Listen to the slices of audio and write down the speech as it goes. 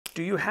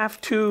Do you have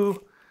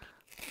to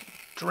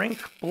drink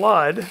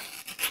blood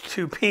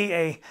to be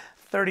a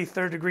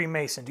 33rd degree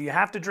Mason? Do you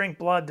have to drink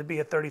blood to be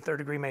a 33rd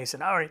degree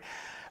Mason? All right.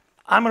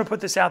 I'm going to put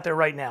this out there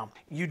right now.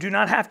 You do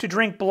not have to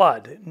drink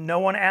blood. No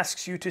one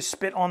asks you to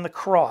spit on the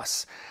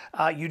cross.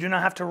 You do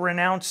not have to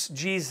renounce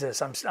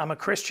Jesus. I'm a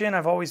Christian.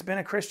 I've always been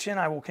a Christian.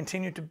 I will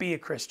continue to be a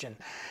Christian.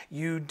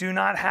 You do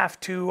not have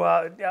to,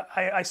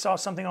 I saw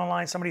something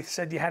online, somebody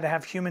said you had to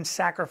have human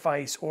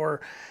sacrifice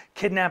or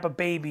kidnap a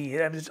baby.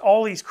 There's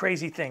all these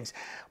crazy things.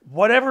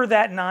 Whatever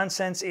that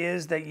nonsense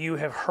is that you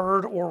have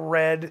heard or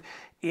read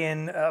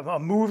in a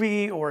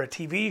movie or a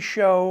TV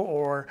show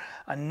or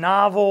a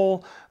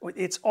novel,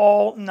 it's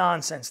all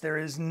nonsense. There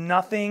is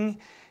nothing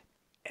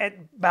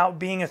about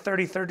being a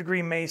 33rd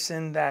degree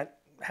Mason that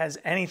has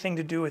anything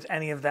to do with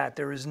any of that.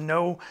 There is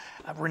no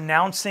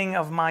renouncing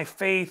of my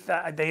faith.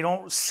 They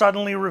don't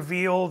suddenly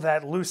reveal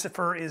that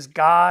Lucifer is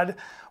God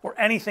or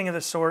anything of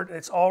the sort.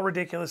 It's all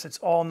ridiculous. It's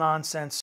all nonsense.